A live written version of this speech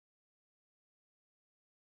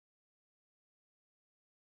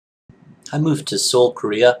I moved to Seoul,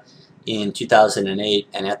 Korea in 2008,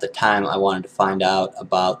 and at the time I wanted to find out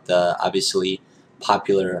about the obviously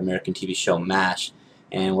popular American TV show M.A.S.H.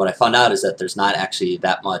 And what I found out is that there's not actually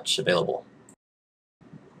that much available.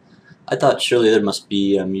 I thought surely there must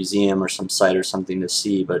be a museum or some site or something to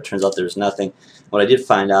see, but it turns out there's nothing. What I did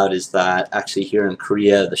find out is that actually here in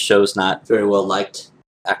Korea the show's not very well liked.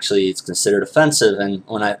 Actually, it's considered offensive, and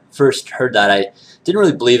when I first heard that I didn't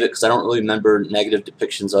really believe it because I don't really remember negative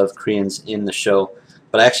depictions of Koreans in the show.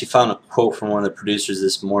 But I actually found a quote from one of the producers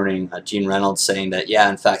this morning, Gene Reynolds, saying that yeah,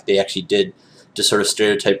 in fact they actually did just sort of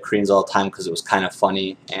stereotype Koreans all the time because it was kind of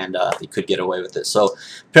funny and they could get away with it. So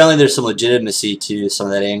apparently there's some legitimacy to some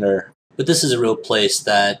of that anger. But this is a real place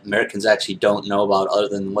that Americans actually don't know about other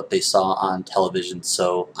than what they saw on television,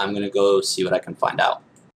 so I'm going to go see what I can find out.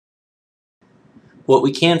 What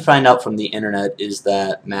we can find out from the internet is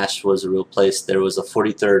that M.A.S.H was a real place. There was a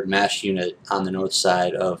 43rd M.A.S.H unit on the north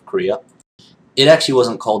side of Korea. It actually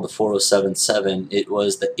wasn't called the 4077, it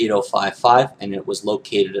was the 8055, and it was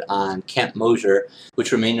located on Camp Mosier,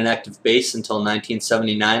 which remained an active base until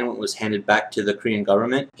 1979 when it was handed back to the Korean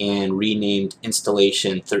government and renamed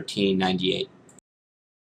Installation 1398.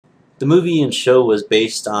 The movie and show was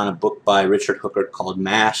based on a book by Richard Hooker called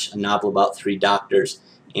M.A.S.H, a novel about three doctors,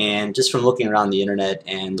 and just from looking around the internet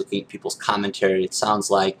and looking at people's commentary, it sounds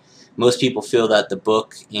like most people feel that the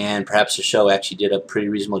book and perhaps the show actually did a pretty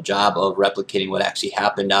reasonable job of replicating what actually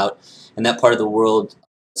happened out in that part of the world.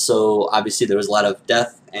 So obviously there was a lot of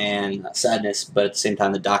death and sadness, but at the same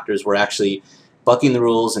time the doctors were actually bucking the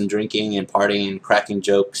rules and drinking and partying and cracking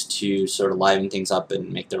jokes to sort of liven things up and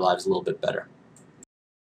make their lives a little bit better.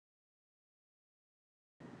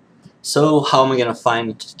 So how am I going to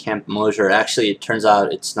find Camp Mosier? Actually, it turns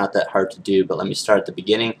out it's not that hard to do, but let me start at the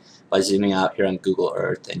beginning by zooming out here on Google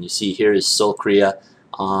Earth. And you see here is Seoul, Korea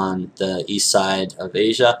on the east side of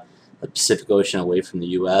Asia, the Pacific Ocean away from the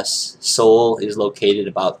US. Seoul is located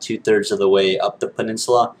about 2/3 of the way up the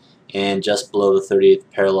peninsula and just below the 38th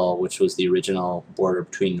parallel, which was the original border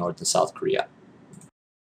between North and South Korea.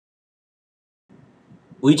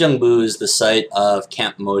 Uijeongbu is the site of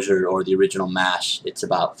Camp Mosier, or the original M.A.S.H. It's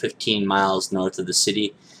about 15 miles north of the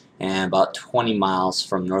city and about 20 miles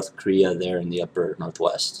from North Korea there in the upper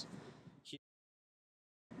northwest.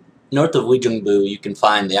 North of Uijeongbu you can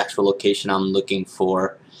find the actual location I'm looking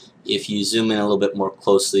for. If you zoom in a little bit more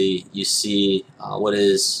closely, you see what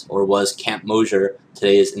is or was Camp Mosier.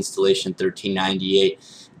 Today is Installation 1398.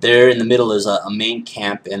 There in the middle is a main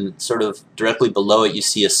camp, and sort of directly below it you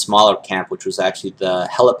see a smaller camp, which was actually the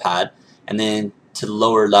helipad. And then to the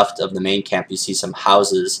lower left of the main camp you see some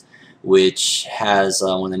houses, which has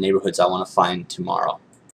one of the neighborhoods I want to find tomorrow.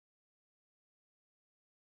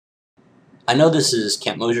 I know this is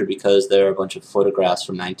Camp Mosier because there are a bunch of photographs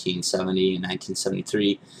from 1970 and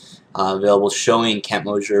 1973 available showing Camp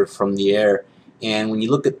Mosier from the air. And when you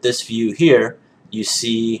look at this view here, you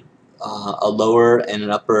see a lower and an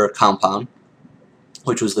upper compound,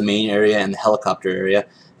 which was the main area and the helicopter area,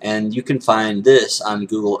 and you can find this on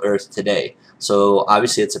Google Earth today. So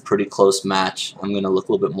obviously it's a pretty close match. I'm going to look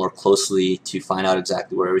a little bit more closely to find out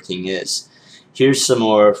exactly where everything is. Here's some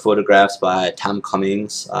more photographs by Tom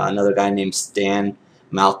Cummings. Another guy named Stan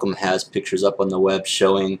Malcolm has pictures up on the web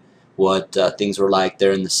showing what things were like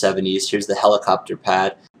there in the 70s. Here's the helicopter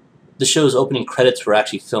pad. The show's opening credits were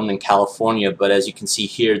actually filmed in California, but as you can see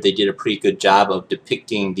here, they did a pretty good job of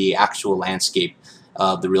depicting the actual landscape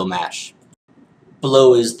of the real M.A.S.H.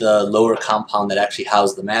 Below is the lower compound that actually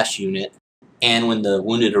housed the M.A.S.H unit, and when the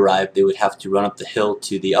wounded arrived, they would have to run up the hill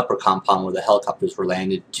to the upper compound where the helicopters were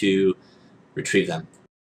landed to retrieve them.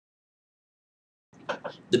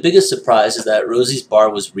 The biggest surprise is that Rosie's bar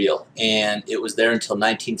was real, and it was there until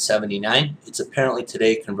 1979. It's apparently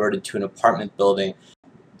today converted to an apartment building.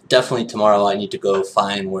 Definitely tomorrow I need to go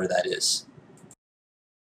find where that is.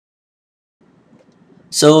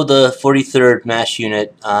 So the 43rd M.A.S.H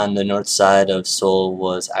unit on the north side of Seoul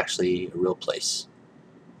was actually a real place.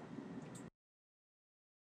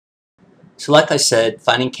 So like I said,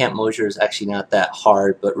 finding Camp Mosier is actually not that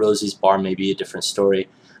hard, but Rosie's bar may be a different story.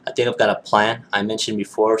 I think I've got a plan. I mentioned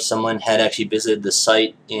before someone had actually visited the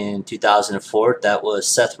site in 2004. That was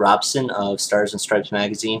Seth Robson of Stars and Stripes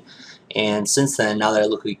magazine. And since then, now that I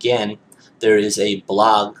look again, there is a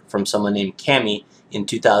blog from someone named Cami in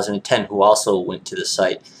 2010 who also went to the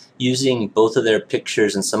site. Using both of their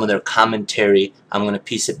pictures and some of their commentary, I'm going to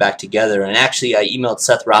piece it back together. And actually, I emailed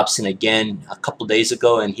Seth Robson again a couple days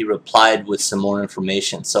ago, and he replied with some more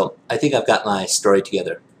information. So I think I've got my story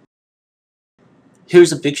together.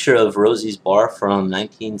 Here's a picture of Rosie's bar from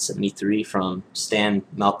 1973 from Stan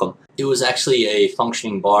Malcolm. It was actually a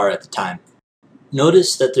functioning bar at the time.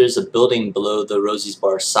 Notice that there's a building below the Rosie's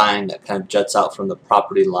Bar sign that kind of juts out from the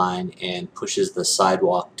property line and pushes the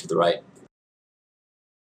sidewalk to the right.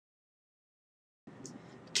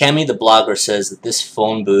 Cami the blogger says that this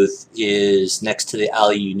phone booth is next to the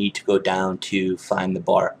alley you need to go down to find the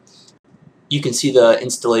bar. You can see the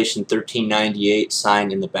installation 1398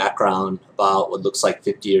 sign in the background about what looks like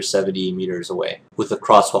 50 or 70 meters away with a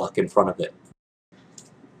crosswalk in front of it.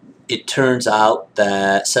 It turns out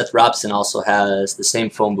that Seth Robson also has the same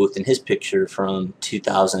phone booth in his picture from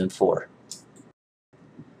 2004.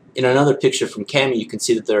 In another picture from Cami, you can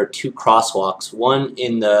see that there are two crosswalks, one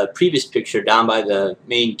in the previous picture down by the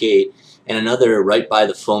main gate and another right by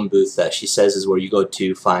the phone booth that she says is where you go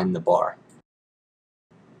to find the bar.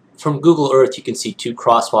 From Google Earth, you can see two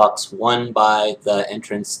crosswalks, one by the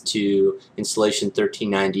entrance to installation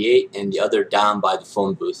 1398 and the other down by the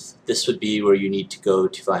phone booth. This would be where you need to go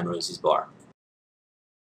to find Rosie's Bar.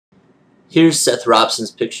 Here's Seth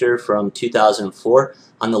Robson's picture from 2004.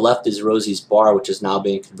 On the left is Rosie's Bar, which is now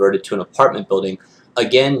being converted to an apartment building.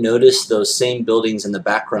 Again, notice those same buildings in the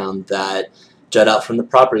background that jut out from the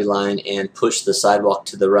property line and push the sidewalk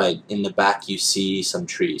to the right. In the back you see some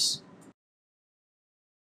trees.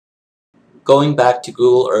 Going back to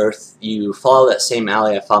Google Earth, you follow that same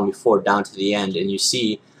alley I found before down to the end and you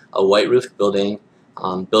see a white roofed building,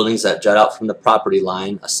 buildings that jut out from the property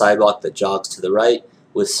line, a sidewalk that jogs to the right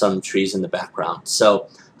with some trees in the background. So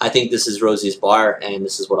I think this is Rosie's Bar and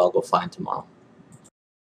this is what I'll go find tomorrow.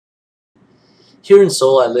 Here in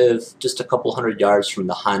Seoul I live just a couple hundred yards from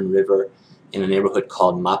the Han River in a neighborhood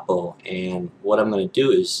called M.A.S.H, and what I'm going to do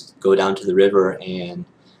is go down to the river and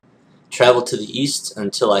travel to the east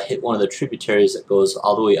until I hit one of the tributaries that goes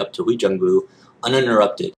all the way up to Huijangbu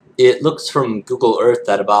uninterrupted. It looks from Google Earth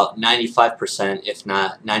that about 95%, if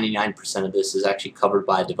not 99% of this is actually covered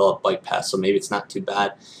by a developed bike path, so maybe it's not too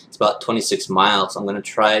bad. It's about 26 miles. I'm going to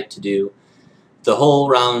try to do the whole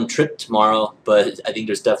round trip tomorrow, but I think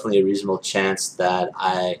there's definitely a reasonable chance that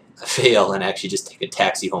I fail and actually just take a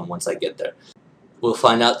taxi home once I get there. We'll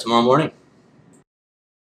find out tomorrow morning.